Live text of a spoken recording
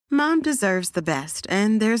Mom deserves the best,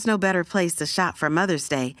 and there's no better place to shop for Mother's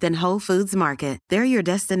Day than Whole Foods Market. They're your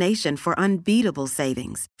destination for unbeatable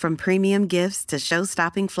savings, from premium gifts to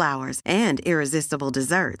show-stopping flowers and irresistible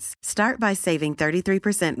desserts. Start by saving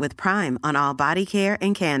 33% with Prime on all body care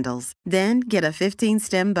and candles. Then get a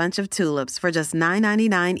 15-stem bunch of tulips for just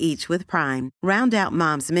 $9.99 each with Prime. Round out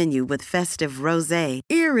Mom's menu with festive rosé,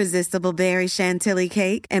 irresistible berry chantilly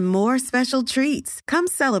cake, and more special treats. Come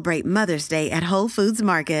celebrate Mother's Day at Whole Foods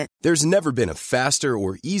Market. There's never been a faster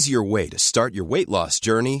or easier way to start your weight loss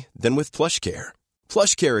journey than with PlushCare.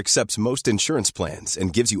 PlushCare accepts most insurance plans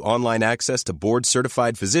and gives you online access to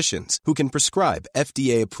board-certified physicians who can prescribe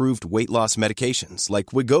FDA-approved weight loss medications like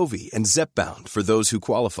Wegovy and Zepbound for those who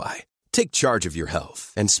qualify. Take charge of your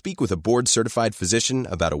health and speak with a board-certified physician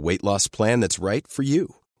about a weight loss plan that's right for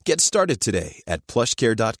you. Get started today at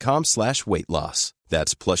plushcare.com/weight loss.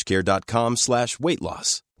 That's plushcare.com/weight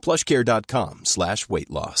loss. plushcare.com/weight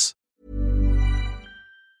loss.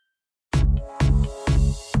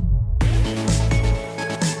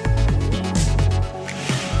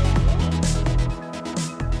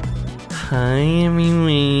 Hi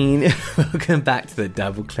everyone, welcome back to the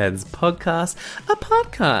Double Cleanse podcast, a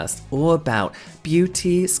podcast all about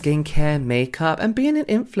beauty, skincare, makeup and being an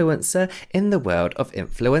influencer in the world of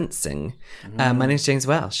influencing. My name's James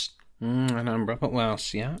Welsh. And I'm Robert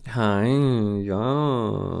Welsh, yeah. Hi,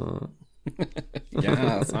 yeah.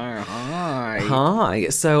 Yes, hi. Hi.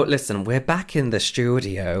 So listen, we're back in the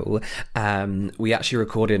studio. We actually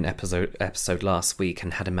recorded an episode last week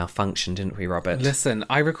and had a malfunction, didn't we, Robert? Listen,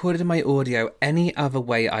 I recorded my audio any other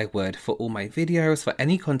way I would for all my videos, for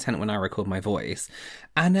any content when I record my voice.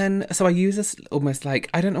 And then, so I use this almost like,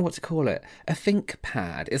 I don't know what to call it, a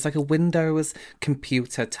ThinkPad. It's like a Windows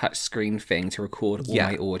computer touchscreen thing to record all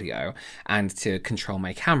my audio and to control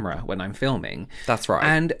my camera when I'm filming. That's right.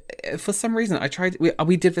 And for some reason,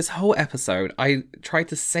 we did this whole episode, I tried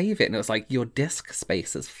to save it and it was like, your disk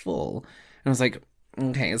space is full. And I was like,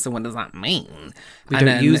 okay, so what does that mean? We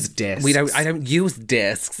don't use discs. I don't use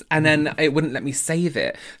discs. And then it wouldn't let me save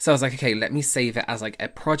it. So I was like, okay, let me save it as like a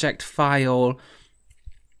project file,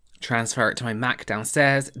 transfer it to my Mac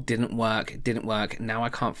downstairs. Didn't work. Now I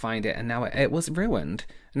can't find it. And now it was ruined.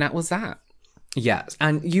 And that was that. Yeah,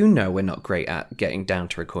 and you know we're not great at getting down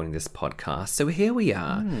to recording this podcast. So here we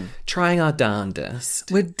are, trying our darndest.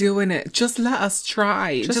 We're doing it. Just let us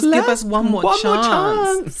try. Just give us one more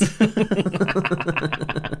chance.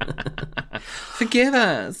 Forgive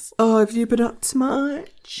us. Oh, have you been up to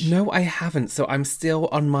much? No, I haven't. So I'm still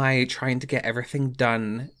on my trying to get everything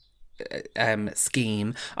done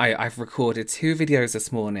scheme. I've recorded 2 videos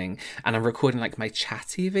this morning and I'm recording like my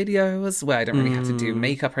chatty videos where I don't really have to do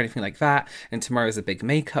makeup or anything like that, and tomorrow's a big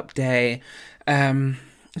makeup day.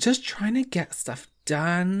 Just trying to get stuff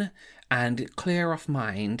done and clear off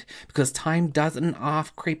mind because time doesn't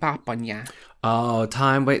half creep up on ya. Oh,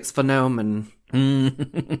 time waits for no man.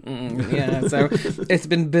 Yeah, so it's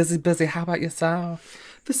been busy. How about yourself?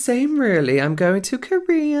 The same, really. I'm going to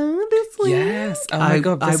Korea this week. Yes. Oh my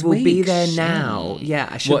God, I this will week. be there now. Yeah,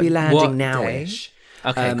 I should be landing now-ish.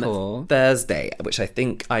 Okay, cool. Thursday, which I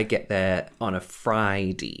think I get there on a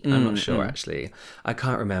Friday. I'm not sure, actually. I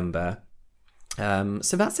can't remember.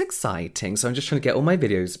 So that's exciting. So I'm just trying to get all my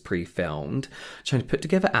videos pre-filmed, trying to put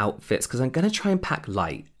together outfits, because I'm going to try and pack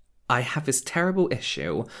light. I have this terrible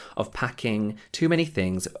issue of packing too many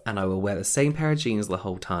things, and I will wear the same pair of jeans the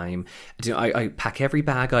whole time. I pack every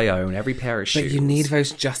bag I own, every pair of shoes. But you need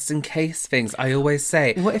those just in case things. I always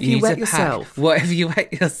say, what if you wet yourself? What if you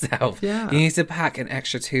wet yourself? Yeah. You need to pack an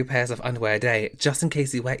extra 2 pairs of underwear a day just in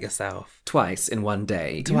case you wet yourself. Twice in one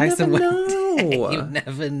day. Twice in one day. You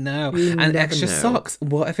never know. And extra socks.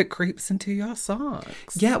 What if it creeps into your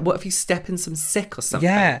socks? Yeah, what if you step in some sick or something?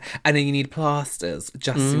 Yeah, and then you need plasters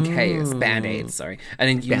just in case. Band-aids, sorry. And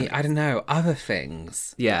then you need, I don't know, other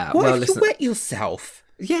things. Yeah. What if you wet yourself?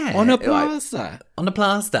 Yeah. On a plaster? On a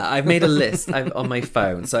plaster. I've made a list on my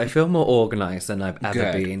phone, so I feel more organised than I've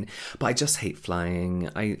ever been. But I just hate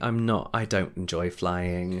flying. I don't enjoy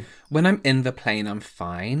flying. When I'm in the plane, I'm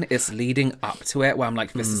fine. It's leading up to it where I'm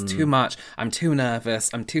like, this is too much. I'm too nervous.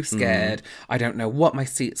 I'm too scared. I don't know what my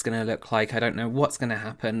seat's going to look like. I don't know what's going to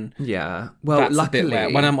happen. Yeah. Well, that's luckily, a bit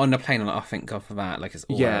weird. When I'm on the plane, I'm like, oh, thank God for that. Like, it's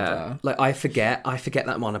all over. Like, I forget that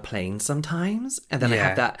I'm on a plane sometimes. And then I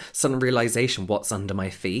have that sudden realisation what's under my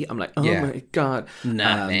feet. I'm like, oh my God.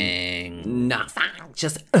 Nothing.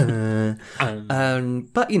 Just, but,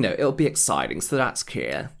 you know, it'll be exciting. So that's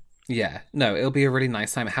clear. Yeah. No, it'll be a really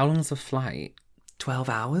nice time. How long's the flight? 12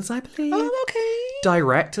 hours, I believe. Oh, okay.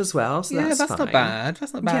 direct as well, so Yeah, that's fine. not bad.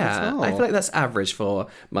 That's not bad at all. I feel like that's average for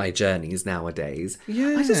my journeys nowadays.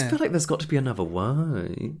 Yeah. I just feel like there's got to be another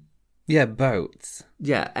way. Yeah, boats.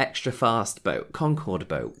 Yeah, extra fast boat, Concorde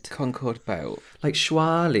boat. Concorde boat. Like,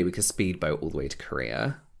 surely we could speedboat all the way to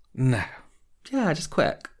Korea. No. Yeah, just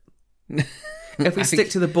quick. If we stick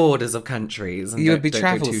to the borders of countries, and You would be don't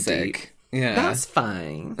travel go too sick. deep, Yeah. that's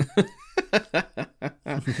fine.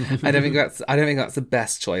 I don't think that's the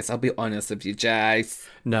best choice. I'll be honest with you, Jace.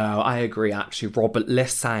 No, I agree. Actually, Robert,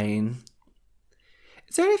 listen.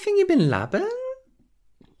 Is there anything you've been labbing?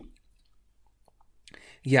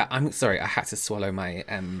 Yeah, I'm sorry. I had to swallow my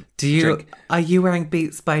Are you wearing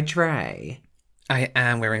Beats by Dre? I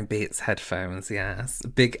am wearing Beats headphones, yes.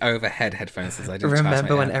 Big overhead headphones as I do.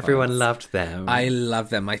 Remember when everyone loved them? I love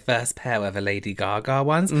them. My first pair were the Lady Gaga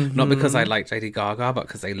ones. Not because I liked Lady Gaga, but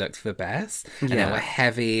because they looked the best. And they were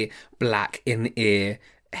heavy, black, in-ear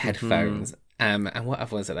headphones. And what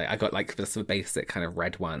other ones are they? I got like the basic kind of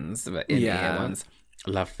red ones, the in-ear ones.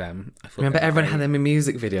 Love them. Remember everyone had them in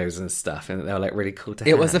music videos and stuff, and they were like really cool to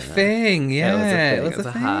have. It was a thing, yeah. It was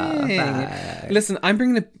a thing. Listen, I'm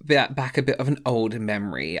bringing back a bit of an old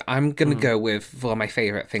memory. I'm going to go with, for my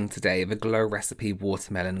favourite thing today, the Glow Recipe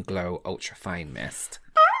Watermelon Glow Ultra Fine Mist.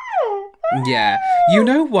 Yeah. You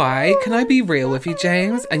know why? Can I be real with you,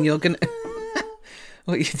 James? And you're going to...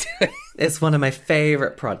 What are you doing? It's one of my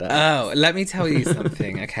favourite products. Oh, let me tell you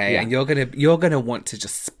something, okay? And you're gonna want to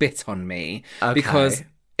just spit on me because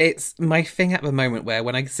it's my thing at the moment where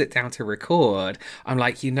when I sit down to record, I'm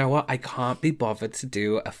like, you know what? I can't be bothered to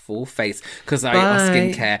do a full face because I got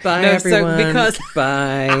skincare. Bye, everyone.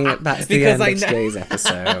 Bye. That's the end of today's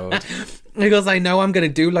episode. Because I know I'm gonna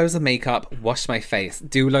do loads of makeup, wash my face,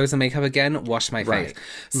 do loads of makeup again, wash my face.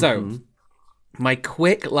 So. My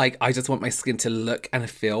quick, I just want my skin to look and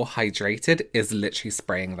feel hydrated is literally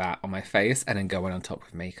spraying that on my face and then going on top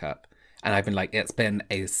with makeup. And I've been like, it's been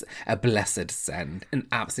a blessed send, an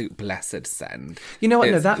absolute blessed send. You know what?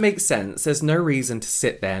 No, that makes sense. There's no reason to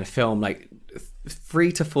sit there and film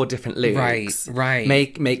 3 to 4 different looks. Right.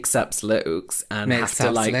 Makes-ups looks and have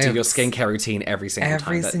to do your skincare routine every single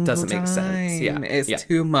time. That doesn't make sense. Yeah. It's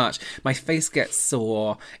too much. My face gets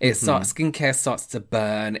sore. Skincare starts to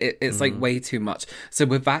burn. It's way too much. So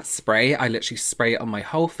with that spray, I literally spray it on my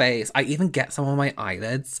whole face. I even get some on my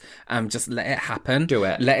eyelids. Just let it happen. Do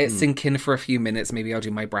it. Let it sink in for a few minutes. Maybe I'll do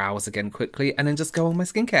my brows again quickly and then just go on my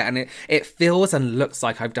skincare. And it feels and looks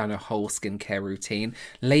like I've done a whole skincare routine.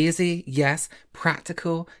 Lazy, yes.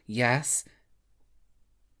 Practical, yes.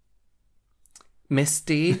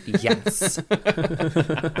 Misty, yes.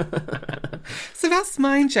 So that's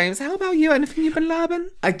mine, James. How about you? Anything you've been labbing?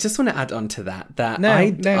 I just want to add on to that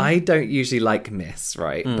I don't usually like mist,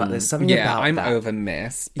 right? But there's something about I'm that. over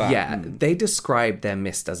mist. But, they describe their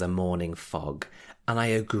mist as a morning fog. And I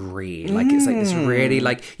agree. It's really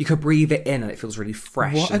you could breathe it in and it feels really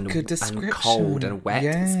fresh. What a good description. And cold and wet.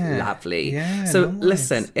 Yeah. It's lovely. Yeah, so nice.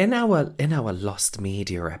 listen, in our Lost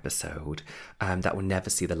Media episode, that will never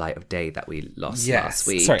see the light of day that we lost last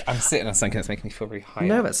week. Sorry, I'm sitting on something that's making me feel very high.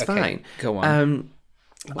 No, that's fine. Go on.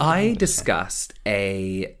 I discussed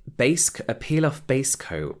a peel-off base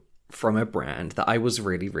coat from a brand that I was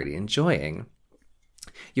really, really enjoying.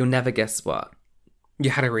 You'll never guess what. You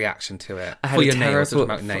had a reaction to it. I had for your nails or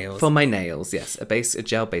about nails? For my nails, yes. A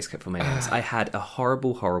gel base coat for my nails. I had a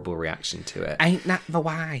horrible, horrible reaction to it. Ain't that the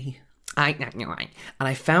way? And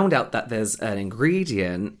I found out that there's an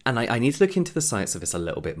ingredient, and I need to look into the science of this a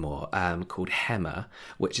little bit more, called Hema,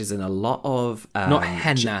 which is in a lot of... Not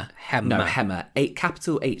henna, Hema. No, Hema,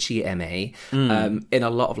 capital Hema, in a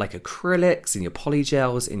lot of acrylics, in your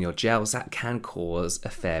polygels, in your gels, that can cause a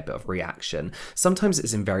fair bit of reaction. Sometimes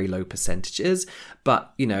it's in very low percentages,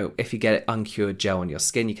 but, if you get uncured gel on your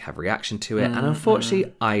skin, you can have a reaction to it. And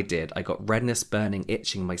unfortunately, I did. I got redness, burning,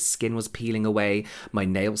 itching, my skin was peeling away, my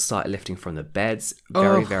nails started lifting from the beds.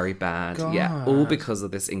 Very, very bad. God. Yeah, all because of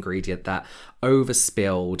this ingredient that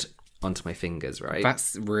overspilled onto my fingers, right?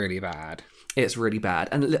 That's really bad. It's really bad.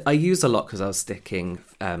 And I used a lot because I was sticking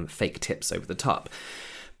fake tips over the top.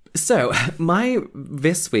 So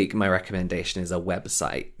this week, my recommendation is a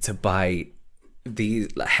website to buy the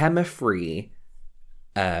Hema-free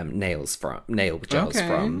nail gels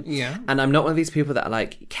from. Yeah. And I'm not one of these people that are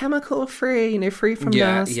chemical free, free from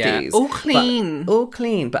nasties. Yeah. All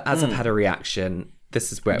clean. But as I've had a reaction,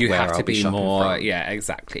 this is where you have I'll to be shopping more. from. Yeah,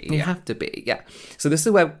 exactly. You have to be, yeah. So this is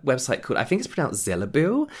a website called, I think it's pronounced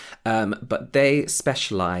Zillaboo, but they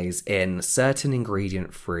specialize in certain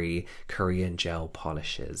ingredient-free Korean gel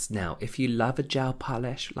polishes. Now, if you love a gel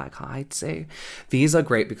polish like I do, these are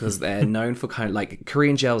great because they're known for kind of like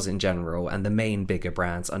Korean gels in general, and the main bigger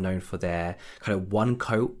brands are known for their kind of one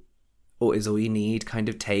coat or is all you need kind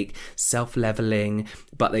of take, self-leveling,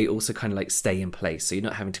 but they also kind of like stay in place. So you're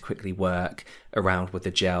not having to quickly work around with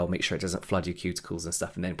the gel, make sure it doesn't flood your cuticles and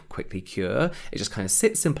stuff and then quickly cure. It just kind of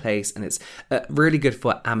sits in place, and it's really good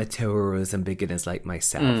for amateurs and beginners like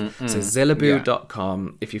myself. So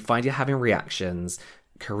Zillaboo.com, if you find you're having reactions,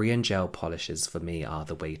 Korean gel polishes for me are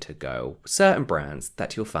the way to go. Certain brands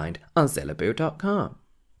that you'll find on Zillaboo.com.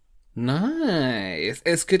 Nice.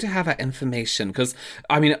 It's good to have that information because,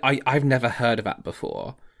 I mean, I've never heard of that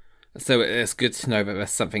before. So it's good to know that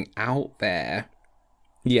there's something out there.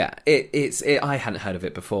 Yeah, I hadn't heard of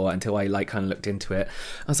it before until I like kind of looked into it.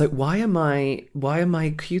 I was like, why are my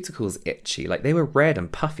cuticles itchy? Like they were red and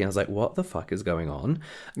puffy. And I was like, what the fuck is going on?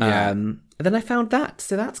 Yeah. And then I found that,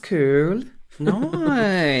 so that's cool.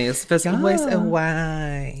 Nice. There's always a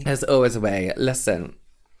way. There's always a way. Listen.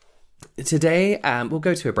 Today, we'll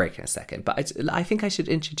go to a break in a second, but I think I should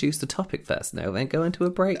introduce the topic first, no? Then go into a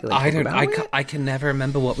break. I can never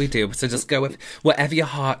remember what we do, so just go with whatever your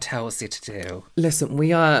heart tells you to do. Listen,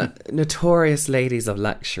 we are notorious ladies of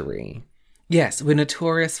luxury. Yes, we're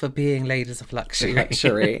notorious for being ladies of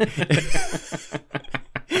luxury.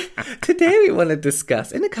 Today we want to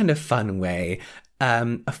discuss, in a kind of fun way,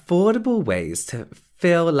 affordable ways to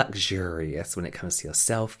feel luxurious when it comes to your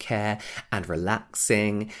self-care and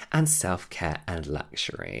relaxing, and self-care and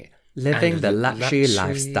luxury. Living the luxury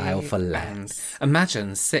lifestyle for less.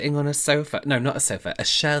 Imagine sitting on a sofa. No, not a sofa. A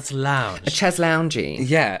chaise lounge. A chaise lounge.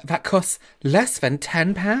 Yeah, that costs less than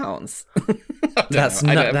 £10. That's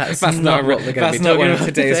not what we're going to be talking about. That's not one of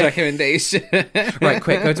today's recommendation. Right,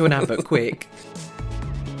 quick, go to an advert, quick.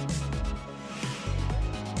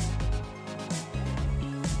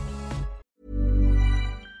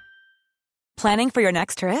 Planning for your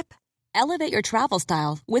next trip? Elevate your travel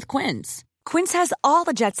style with Quince. Quince has all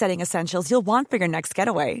the jet-setting essentials you'll want for your next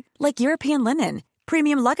getaway, like European linen,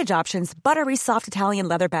 premium luggage options, buttery soft Italian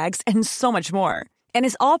leather bags, and so much more. And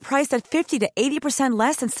is all priced at 50 to 80%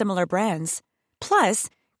 less than similar brands. Plus,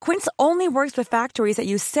 Quince only works with factories that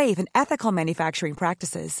use safe and ethical manufacturing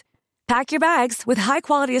practices. Pack your bags with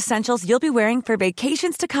high-quality essentials you'll be wearing for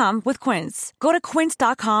vacations to come with Quince. Go to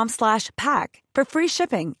quince.com/pack for free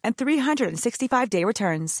shipping and 365-day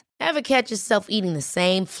returns. Ever catch yourself eating the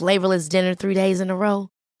same flavorless dinner 3 days in a row?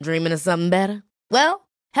 Dreaming of something better? Well,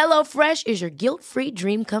 HelloFresh is your guilt-free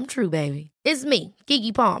dream come true, baby. It's me,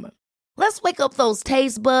 Keke Palmer. Let's wake up those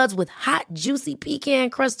taste buds with hot, juicy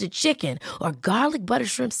pecan-crusted chicken or garlic butter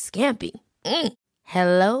shrimp scampi.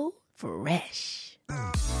 Hello Fresh.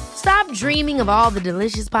 Stop dreaming of all the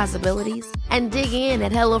delicious possibilities and dig in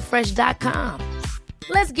at HelloFresh.com.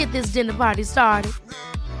 Let's get this dinner party started.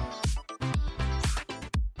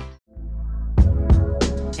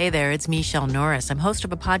 Hey there, it's Michelle Norris. I'm host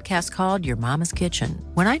of a podcast called Your Mama's Kitchen.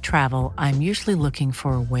 When I travel, I'm usually looking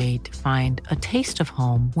for a way to find a taste of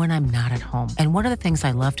home when I'm not at home. And one of the things I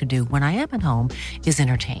love to do when I am at home is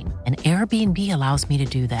entertain. And Airbnb allows me to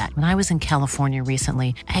do that. When I was in California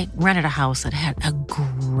recently, I rented a house that had a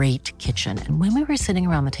great kitchen. And when we were sitting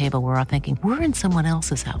around the table, we were all thinking, we're in someone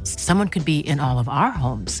else's house. Someone could be in all of our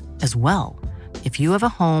homes as well. If you have a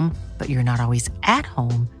home, but you're not always at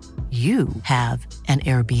home, you have an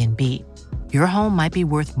Airbnb. Your home might be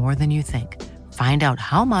worth more than you think. Find out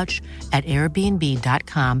how much at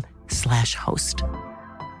airbnb.com/host.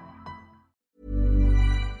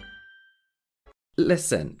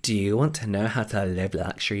 Listen, do you want to know how to live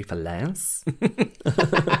luxury for less?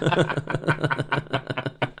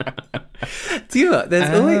 Do you know, there's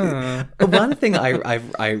always one thing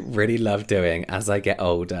I really love doing as I get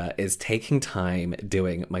older is taking time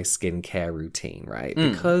doing my skincare routine, right?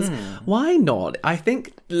 Because why not? I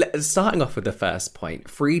think starting off with the first point,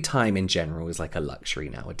 free time in general is like a luxury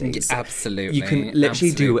nowadays. Yeah, absolutely. You can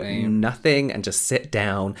literally do nothing and just sit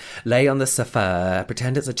down, lay on the sofa,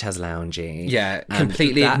 pretend it's a chaise lounge. Yeah,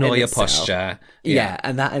 completely ignore your posture. Yeah,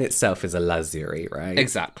 and that in itself is a luxury, right?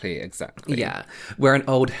 Exactly. Yeah, wear an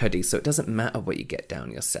old hoodie, so it doesn't matter what you get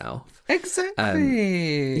down yourself.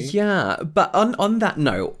 Exactly. Yeah, but on that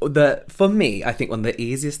note, for me, I think one of the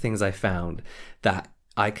easiest things I found that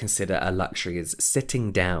I consider a luxury is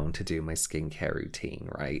sitting down to do my skincare routine,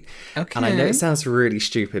 right? Okay. And I know it sounds really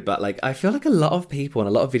stupid, but like I feel like a lot of people and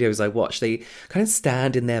a lot of videos I watch, they kind of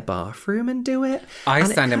stand in their bathroom and do it. I And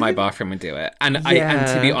stand in my bathroom and do it. And and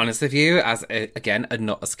to be Yeah. honest with you, as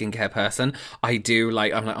not a skincare person, I do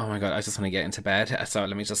like, I'm like, oh my God, I just want to get into bed. So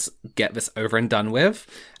let me just get this over and done with.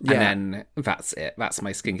 Yeah. And then that's it. That's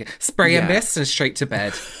my skincare. Spray a Yeah. mist and straight to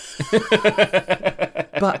bed.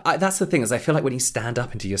 But that's the thing is I feel like when you stand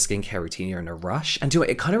up and do your skincare routine, you're in a rush. And do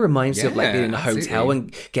it kind of reminds you of like Yeah, being in a hotel absolutely.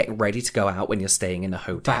 and getting ready to go out when you're staying in a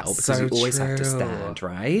hotel. That's because so you always have to true. stand,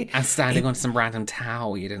 right? And standing on some random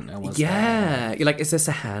towel you didn't know was there. Yeah. You're like, is this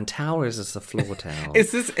a hand towel or is this a floor towel?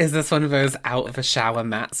 Is this one of those out of a shower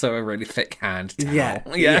mats or a really thick hand towel?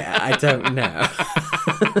 Yeah, I don't know.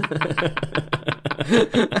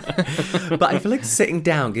 But I feel like sitting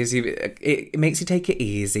down gives you, it makes you take it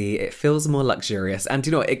easy. It feels more luxurious. And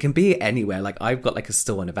you know, it can be anywhere. Like I've got like a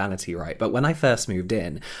store and a vanity, right? But when I first moved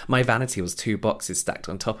in, my vanity was 2 boxes stacked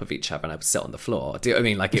on top of each other and I would sit on the floor. Do you know what I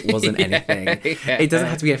mean? Like it wasn't anything. It doesn't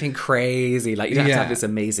have to be anything crazy. Like you don't have to have this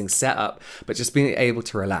amazing setup, but just being able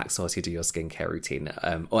to relax whilst you do your skincare routine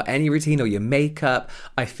or any routine or your makeup,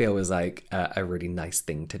 I feel is like a really nice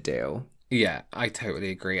thing to do. Yeah, I totally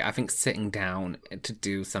agree. I think sitting down to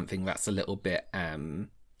do something that's a little bit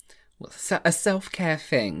a self-care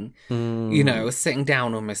thing, you know, sitting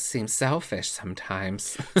down almost seems selfish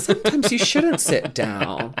sometimes. Sometimes you shouldn't sit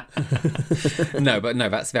down. No,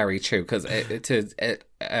 that's very true because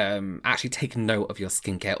actually take note of your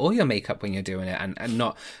skincare or your makeup when you're doing it and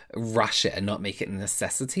not rush it and not make it a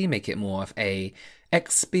necessity, make it more of a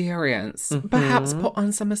experience. Perhaps put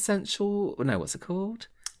on some what's it called?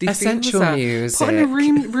 Essential Diffuser. music. Put on a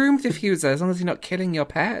room diffuser as long as you're not killing your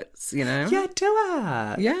pets, you know? Yeah, do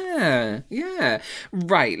it. Yeah.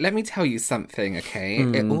 Right, let me tell you something, okay?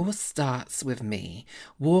 It all starts with me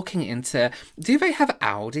walking into... Do they have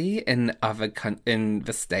Aldi in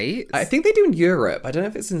the States? I think they do in Europe. I don't know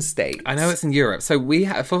if it's in States. I know it's in Europe. So we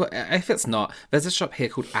have... If it's not, there's a shop here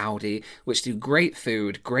called Aldi, which do great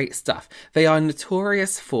food, great stuff. They are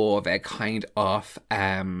notorious for their kind of...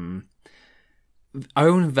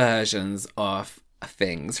 own versions of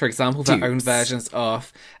things. For example, their own Dupes. versions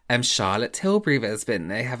of Charlotte Tilbury.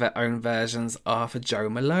 They have their own versions of Joe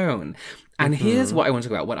Malone. And here's what I want to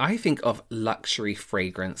talk about. When I think of luxury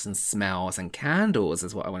fragrance and smells and candles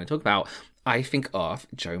is what I want to talk about. I think of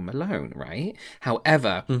Joe Malone, right?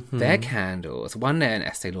 However, their candles, one, they're an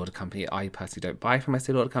Estee Lauder company. I personally don't buy from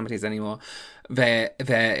Estee Lauder companies anymore. There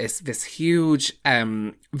is this huge,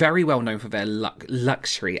 very well known for their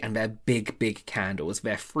luxury and their big candles.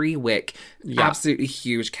 They're 3 wick, absolutely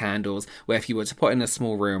huge candles where if you were to put in a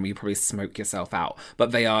small room, you probably smoke yourself out. But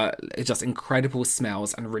they are just incredible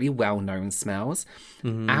smells and really well-known smells.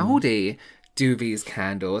 Aldi do these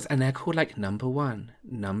candles and they're called like number 1,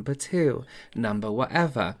 number 2, number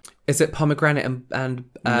whatever. Is it pomegranate and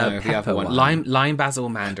No, the other one. Lime, basil,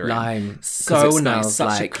 mandarin. Lime. 'Cause So it nice, smells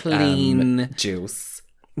such like, a clean juice.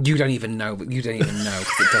 You don't even know because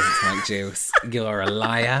it doesn't smell like juice. You're a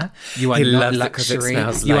liar. You are He not loves it 'cause it luxury.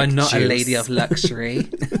 smells You are like not a juice. lady of luxury.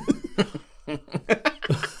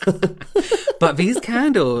 But these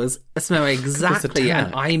candles smell exactly, and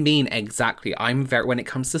attack. I mean exactly. When it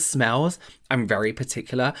comes to smells, I'm very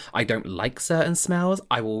particular. I don't like certain smells.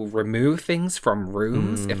 I will remove things from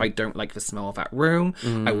rooms if I don't like the smell of that room.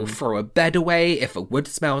 I will throw a bed away if a wood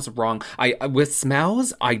smells wrong. With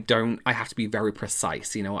smells, I have to be very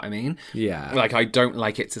precise. You know what I mean? Yeah. Like I don't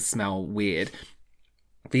like it to smell weird.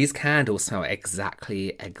 These candles smell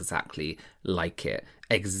exactly like it.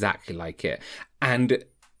 Exactly like it. And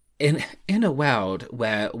in a world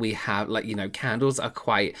where we have, like, you know, candles are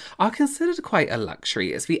considered quite a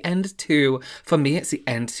luxury. It's the end to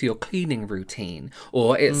your cleaning routine,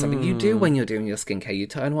 or it's something you do when you're doing your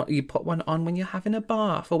skincare. You put one on when you're having a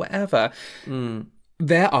bath or whatever.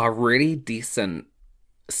 There are really decent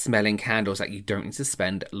smelling candles that you don't need to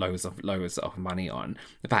spend loads of money on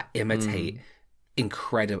that imitate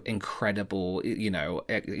incredible, you know,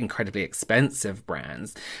 incredibly expensive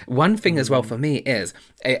brands. One thing as well for me is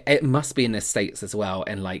it must be in the States as well,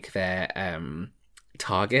 in like their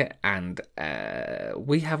Target, and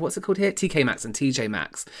we have, what's it called here, TK Maxx and TJ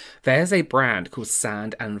Maxx. There's a brand called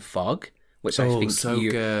Sand and Fog, which I think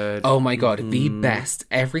good. Oh my God, the best.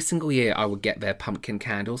 Every single year I would get their pumpkin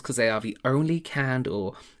candles because they are the only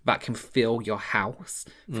candle that can fill your house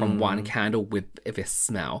from one candle with this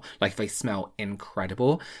smell. Like, they smell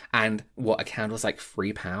incredible. And what, a candle's like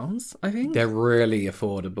 £3, I think? They're really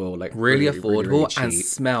affordable. Like Really affordable, really and cheap.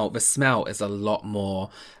 the smell is a lot more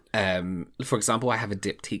For example, I have a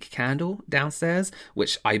Diptyque candle downstairs,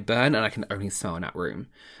 which I burn and I can only smell in that room.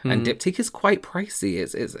 And Diptyque is quite pricey.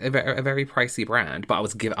 It's a very pricey brand, but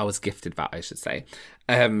I was gifted that, I should say.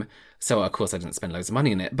 So of course I didn't spend loads of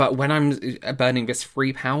money in it. But when I'm burning this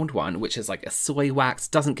 £3 one, which is like a soy wax,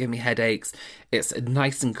 doesn't give me headaches. It's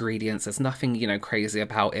nice ingredients. There's nothing, crazy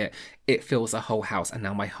about it. It fills a whole house, and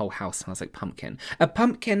now my whole house smells like pumpkin. A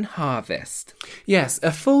pumpkin harvest. Yes,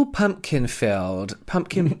 a full pumpkin-filled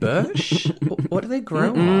pumpkin bush. What do they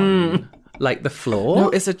grow on? Like the floor? No,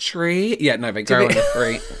 it's a tree. Yeah, no, they grow on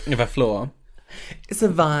the floor. It's a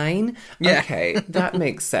vine? Yeah. Okay, that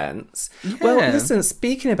makes sense. Well, listen,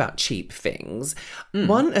 speaking about cheap things,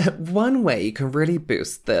 one way you can really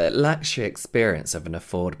boost the luxury experience of an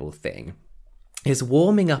affordable thing is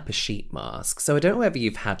warming up a sheet mask. So I don't know whether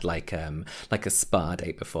you've had like a spa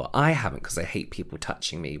date before. I haven't, because I hate people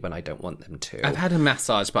touching me when I don't want them to. I've had a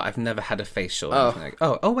massage, but I've never had a facial.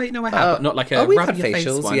 Oh wait, no, I have. But not like a we've rub had your face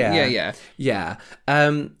facials, one. Yeah.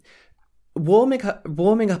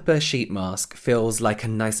 Warming up a sheet mask feels like a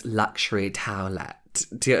nice luxury towelette.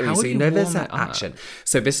 Do you know what I mean? So you know there's that action.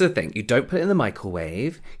 So this is the thing. You don't put it in the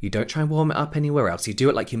microwave. You don't try and warm it up anywhere else. You do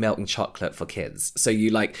it like you're melting chocolate for kids. So you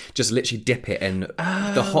just literally dip it in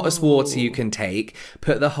the hottest water you can take,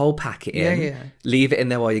 put the whole packet in, leave it in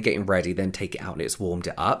there while you're getting ready, then take it out and it's warmed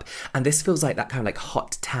it up. And this feels like that kind of like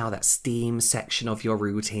hot towel, that steam section of your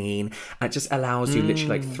routine. And it just allows you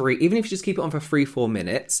literally even if you just keep it on for 3-4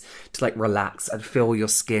 minutes to like relax and feel your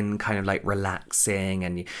skin kind of like relaxing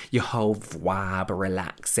and your whole voix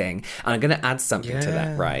relaxing. And I'm going to add something to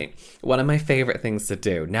that, right? One of my favorite things to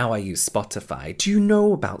do, now I use Spotify. Do you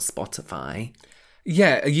know about Spotify?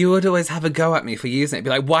 Yeah, you would always have a go at me for using it.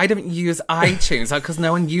 Be like, why don't you use iTunes? Because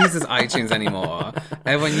no one uses iTunes anymore.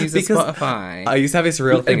 Everyone uses Spotify. I used to have this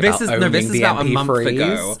real thing about owning this is the about MP3s. a month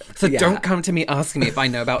ago. So don't come to me asking me if I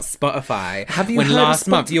know about Spotify. Have you when heard last of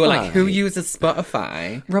month you were like, Spotify? who uses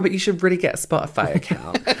Spotify? Robert, you should really get a Spotify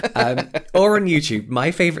account. Or on YouTube.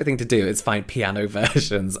 My favourite thing to do is find piano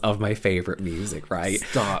versions of my favourite music, right?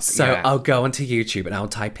 I'll go onto YouTube and I'll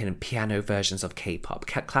type in piano versions of K-pop,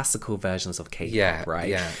 classical versions of K-pop, right?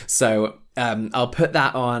 Yeah. So I'll put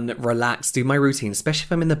that on, relax, do my routine, especially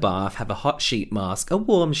if I'm in the bath, have a hot sheet mask, a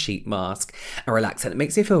warm sheet mask, and relax. And it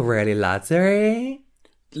makes me feel really luxury.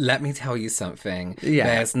 Let me tell you something. Yeah.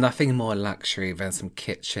 There's nothing more luxury than some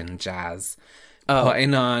kitchen jazz.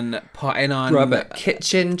 Putting on Robert,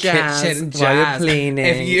 kitchen jazz while you're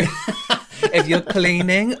cleaning. If you're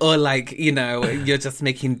cleaning or like, you're just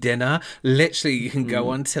making dinner, literally you can go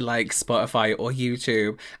onto like Spotify or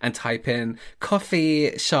YouTube and type in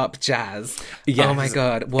coffee shop jazz. Yes. Oh my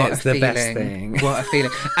God, what it's a the feeling. Best thing. What a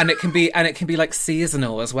feeling. And it can be like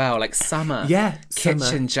seasonal as well, like summer. Yeah, kitchen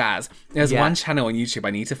summer. jazz. There's one channel on YouTube,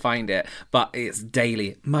 I need to find it, but it's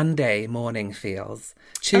daily. Monday morning feels.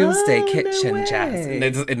 Tuesday kitchen jazz.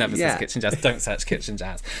 It never says kitchen jazz. Don't search kitchen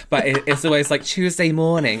jazz. But it's always like Tuesday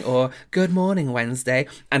morning or good morning Wednesday.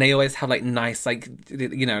 And they always have like nice, like,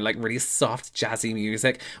 like really soft jazzy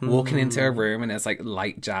music. Walking into a room and there's like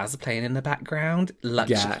light jazz playing in the background.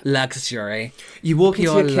 Luxury. You walk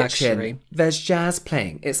into Pure your kitchen, luxury. there's jazz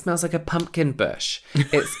playing. It smells like a pumpkin bush.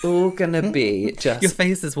 It's all gonna be just... Your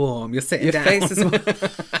face is warm. You're sitting down. Your face is warm.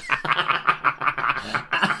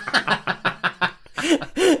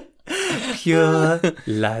 Pure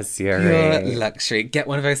luxury. Pure luxury. Get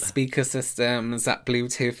one of those speaker systems that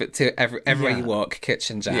Bluetooth it to everywhere you walk.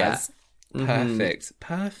 Kitchen jazz.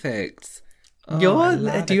 Perfect.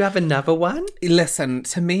 Oh, do you have another one? Listen,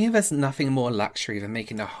 to me, there's nothing more luxury than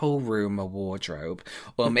making a whole room a wardrobe,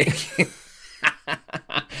 or making,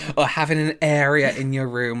 or having an area in your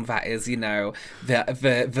room that is,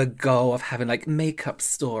 the goal of having like makeup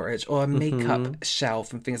storage or a makeup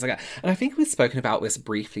shelf and things like that. And I think we've spoken about this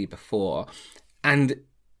briefly before, and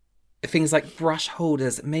things like brush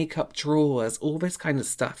holders, makeup drawers, all this kind of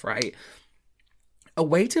stuff, right? A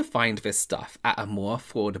way to find this stuff at a more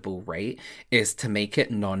affordable rate is to make it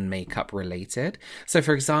non-makeup related. So,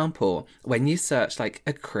 for example, when you search like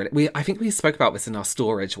acrylic, I think we spoke about this in our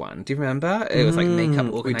storage one. Do you remember? It was like makeup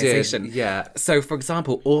organization. We did, yeah. So, for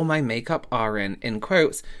example, all my makeup are in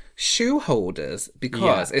quotes, shoe holders,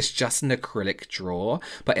 because it's just an acrylic drawer.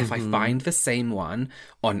 But if I find the same one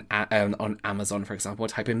on Amazon, for example,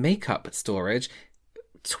 type in makeup storage,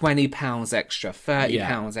 £20 extra,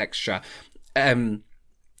 £30 extra.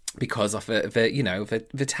 Because of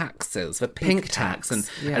the taxes, the pink tax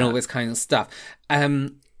and all this kind of stuff. Oh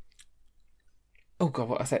God,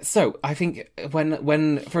 what was I saying? So I think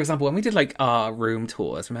when for example, when we did like our room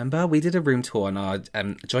tours, remember we did a room tour on our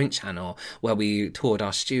joint channel where we toured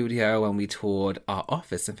our studio and we toured our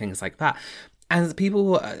office and things like that. And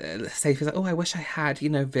people say things like, oh, I wish I had, you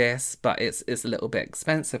know, this, but it's a little bit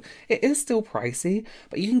expensive. It is still pricey,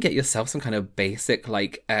 but you can get yourself some kind of basic,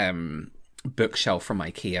 like, bookshelf from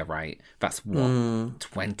IKEA, right? That's what,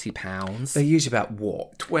 £20? They're usually about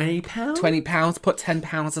what, £20? £20. Put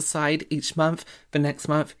 £10 aside each month. The next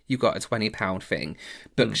month, you got a £20 thing.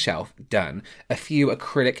 Bookshelf, done. A few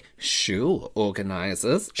acrylic shoe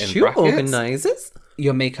organisers. Shoe organisers?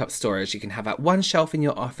 Your makeup storage, you can have that one shelf in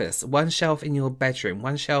your office, one shelf in your bedroom,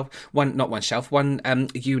 one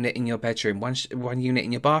unit in your bedroom, one unit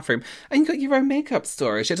in your bathroom, and you got your own makeup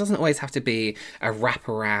storage. It doesn't always have to be a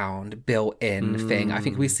wraparound, built-in thing. I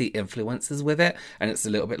think we see influencers with it, and it's a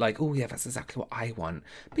little bit like, oh yeah, that's exactly what I want.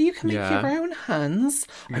 But you can make your own, Hans.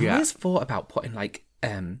 I've always thought about putting like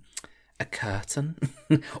a curtain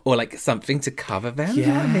or like something to cover them. You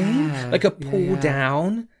know what I mean? Like a pull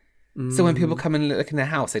down. So when people come and look in their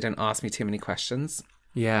house, they don't ask me too many questions.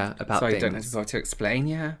 Yeah, about so things. I don't have to explain,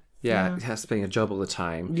 Yeah, it has to be a job all the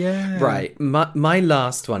time. Yeah. Right, my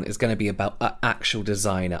last one is going to be about actual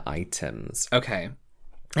designer items. Okay.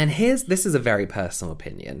 And this is a very personal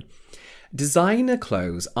opinion. Designer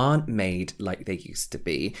clothes aren't made like they used to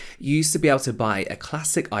be. You used to be able to buy a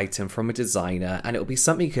classic item from a designer and it would be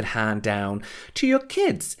something you could hand down to your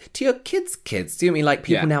kids, to your kids' kids. Do you know what I mean? Like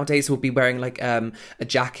people nowadays will be wearing like a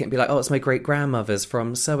jacket and be like, oh, it's my great grandmother's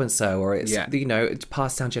from so-and-so, or it's, you know, it's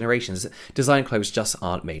passed down generations. Designer clothes just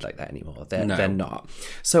aren't made like that anymore. They're not.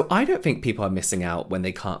 So I don't think people are missing out when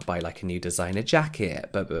they can't buy like a new designer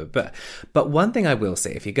jacket. But one thing I will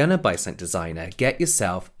say, if you're going to buy something designer, get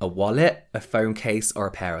yourself a wallet, a phone case, or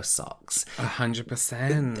a pair of socks.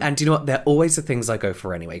 100%. And do you know what? They're always the things I go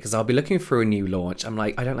for anyway, because I'll be looking through a new launch. I'm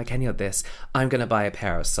like, I don't like any of this. I'm going to buy a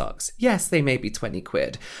pair of socks. Yes, they may be 20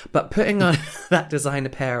 quid, but putting on that designer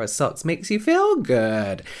pair of socks makes you feel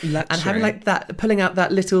good. Luxury. And having like that, pulling out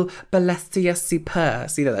that little Balenciaga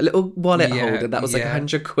purse, you know, that little wallet holder that was like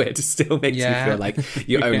 100 quid still makes you feel like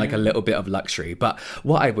you own like a little bit of luxury. But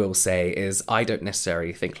what I will say is I don't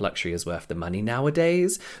necessarily think luxury is worth the money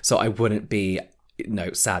nowadays. So I wouldn't be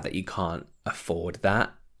sad that you can't afford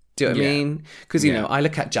that. Do you know what I mean? Because, you know, I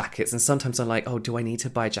look at jackets and sometimes I'm like, oh, do I need to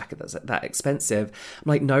buy a jacket that's that expensive? I'm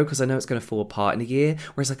like, no, because I know it's going to fall apart in a year.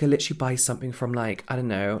 Whereas I could literally buy something from like, I don't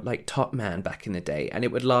know, like Top Man back in the day, and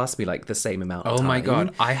it would last me like the same amount of time. Oh my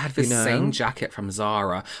God. I had the same jacket from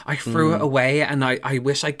Zara. I threw it away and I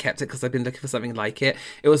wish I kept it because I've been looking for something like it.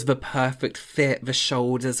 It was the perfect fit. The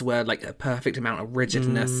shoulders were like a perfect amount of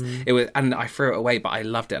rigidness. It was, and I threw it away, but I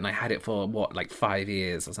loved it and I had it for like 5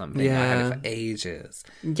 years or something. I had it for ages.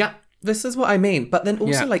 Yeah. This is what I mean. But then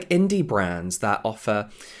also like indie brands that offer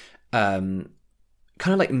kind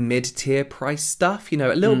of like mid-tier price stuff, you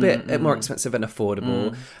know, a little bit more expensive and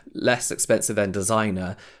affordable, less expensive than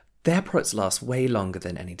designer. Their products last way longer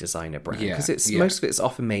than any designer brand because most of it's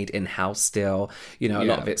often made in-house still. You know, a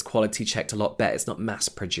lot of it's quality checked a lot better. It's not mass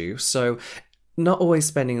produced. So not always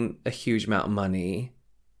spending a huge amount of money,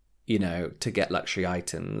 you know, to get luxury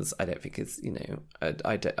items, I don't think it's, you know,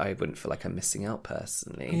 I wouldn't feel like I'm missing out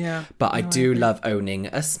personally. Yeah. But I do love owning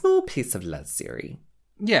a small piece of luxury.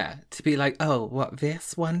 Yeah, to be like, oh, what,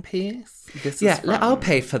 this one piece? This is from... I'll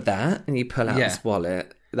pay for that. And you pull out this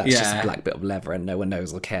wallet. That's just a black bit of leather and no one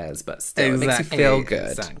knows or cares, but still, it makes you feel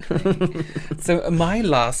good. Exactly. So my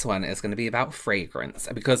last one is going to be about fragrance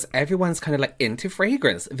because everyone's kind of like into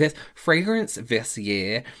fragrance. Fragrance this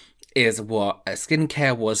year is what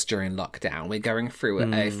skincare was during lockdown. We're going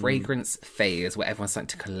through a fragrance phase where everyone's starting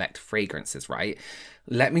to collect fragrances, right?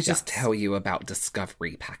 Let me just tell you about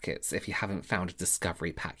discovery packets if you haven't found a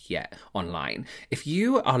discovery pack yet online. If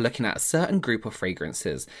you are looking at a certain group of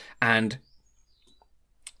fragrances and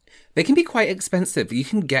they can be quite expensive, you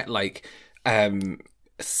can get like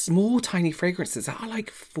small tiny fragrances that are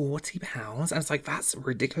like £40 and it's like, that's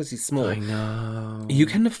ridiculously small. I know. You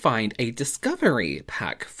can find a discovery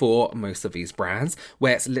pack for most of these brands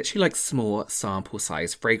where it's literally like small sample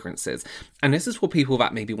size fragrances, and this is for people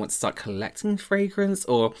that maybe want to start collecting fragrance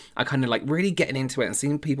or are kind of like really getting into it and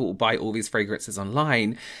seeing people buy all these fragrances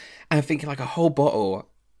online and thinking like a whole bottle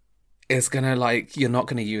is gonna like, you're not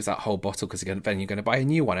gonna use that whole bottle because then you're gonna buy a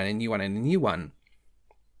new one and a new one and a new one.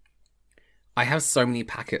 I have so many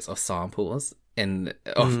packets of samples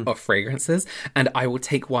of fragrances, and I will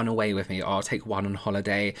take one away with me. I'll take one on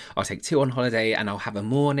holiday, I'll take 2 on holiday, and I'll have a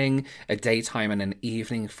morning, a daytime, and an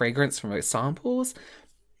evening fragrance from those samples.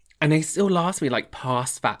 And they still last me like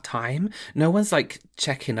past that time. No one's like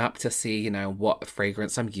checking up to see, you know, what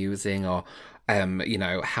fragrance I'm using or, you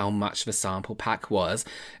know, how much the sample pack was.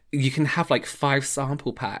 you can have like 5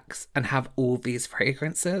 sample packs and have all these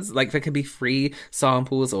fragrances. Like there could be 3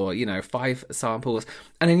 samples or, 5 samples.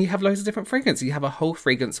 And then you have loads of different fragrances. You have a whole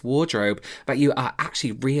fragrance wardrobe that you are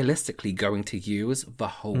actually realistically going to use the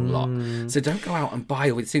whole lot. So don't go out and buy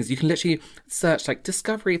all these things. You can literally search like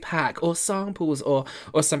discovery pack or samples or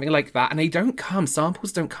something like that. And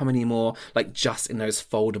samples don't come anymore like just in those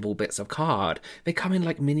foldable bits of card. They come in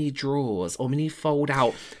like mini drawers or mini fold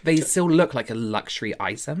out. They still look like a luxury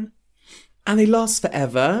item. And they last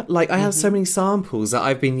forever. Like, I have so many samples that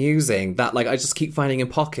I've been using that, like, I just keep finding in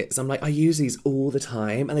pockets. I'm like, I use these all the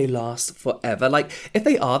time and they last forever. Like, if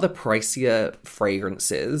they are the pricier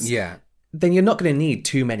fragrances, then you're not going to need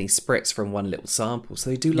too many spritz from one little sample. So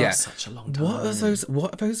they do last such a long time.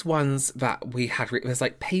 What are those ones that we had? There's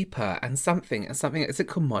like paper and something. Is it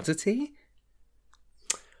commodity?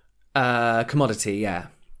 Commodity, yeah.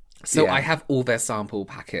 So I have all their sample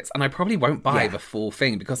packets, and I probably won't buy the full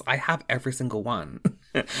thing because I have every single one.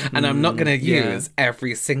 And I'm not going to use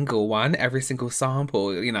every single one, every single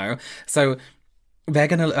sample, So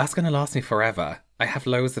that's going to last me forever. I have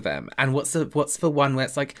loads of them. And what's the one where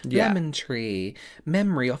it's like lemon tree,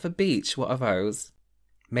 memory off a beach? What are those?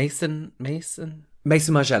 Mason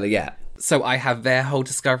Margiela, yeah. So I have their whole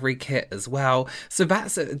discovery kit as well. So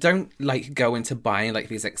don't like go into buying like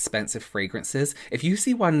these expensive fragrances. If you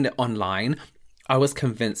see one online, I was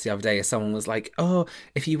convinced the other day someone was like, oh,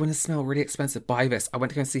 if you want to smell really expensive, buy this. I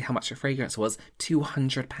went to go and see how much the fragrance was,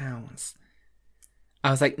 £200.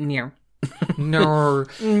 I was like, no. No,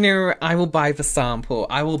 I will buy the sample.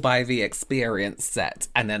 I will buy the experience set.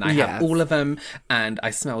 And then I have all of them and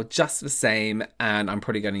I smell just the same and I'm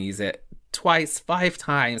probably going to use it twice, 5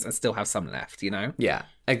 times and still have some left, Yeah,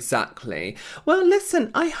 exactly. Well, listen,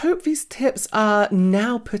 I hope these tips are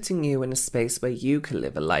now putting you in a space where you can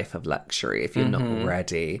live a life of luxury if you're not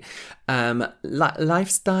already.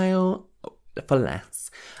 Lifestyle for less.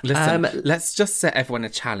 Listen, let's just set everyone a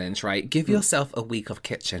challenge, right? Give yourself a week of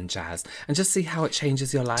kitchen jazz and just see how it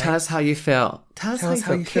changes your life. Tell us how you feel. Tell us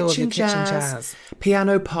how you feel. Kitchen jazz,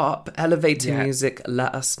 piano pop, elevator music.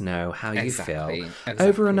 Let us know how you feel. Exactly.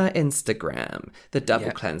 Over on our Instagram, the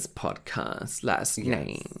Double Cleanse Podcast. Let us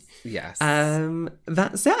know. Yes.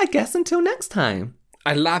 That's it, I guess, until next time.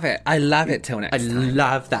 I love it. Till next time. I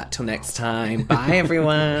love that. Till next time. Bye,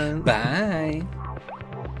 everyone. Bye.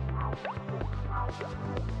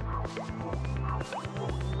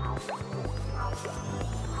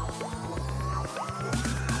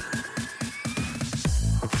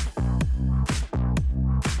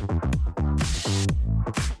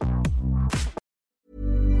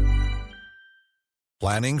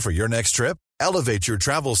 Planning for your next trip? Elevate your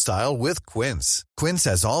travel style with Quince. Quince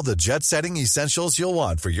has all the jet-setting essentials you'll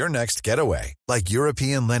want for your next getaway, like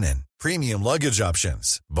European linen, premium luggage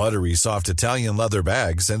options, buttery soft Italian leather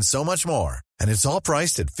bags, and so much more. And it's all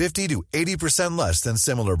priced at 50 to 80% less than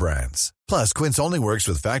similar brands. Plus, Quince only works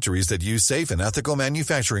with factories that use safe and ethical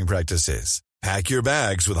manufacturing practices. Pack your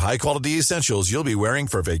bags with high-quality essentials you'll be wearing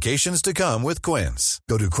for vacations to come with Quince.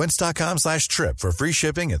 Go to quince.com/trip for free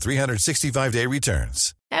shipping and 365-day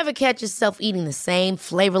returns. Ever catch yourself eating the same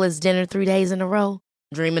flavorless dinner 3 days in a row?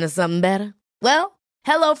 Dreaming of something better? Well,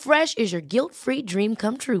 HelloFresh is your guilt-free dream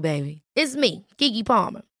come true, baby. It's me, Keke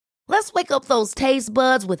Palmer. Let's wake up those taste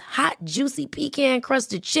buds with hot, juicy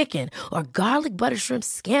pecan-crusted chicken or garlic butter shrimp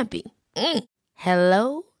scampi.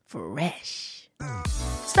 HelloFresh.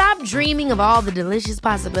 Stop dreaming of all the delicious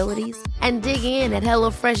possibilities and dig in at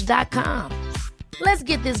HelloFresh.com. Let's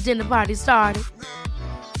get this dinner party started.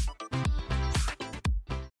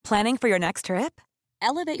 Planning for your next trip?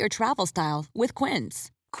 Elevate your travel style with Quince.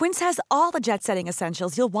 Quince has all the jet-setting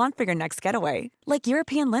essentials you'll want for your next getaway, like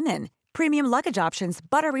European linen, premium luggage options,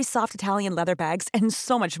 buttery soft Italian leather bags, and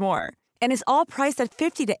so much more. And is all priced at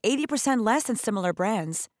 50 to 80% less than similar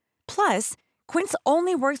brands. Plus, Quince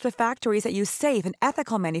only works with factories that use safe and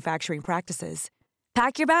ethical manufacturing practices.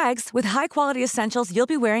 Pack your bags with high-quality essentials you'll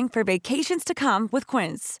be wearing for vacations to come with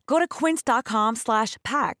Quince. Go to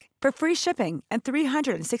quince.com/pack for free shipping and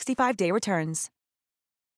 365-day returns.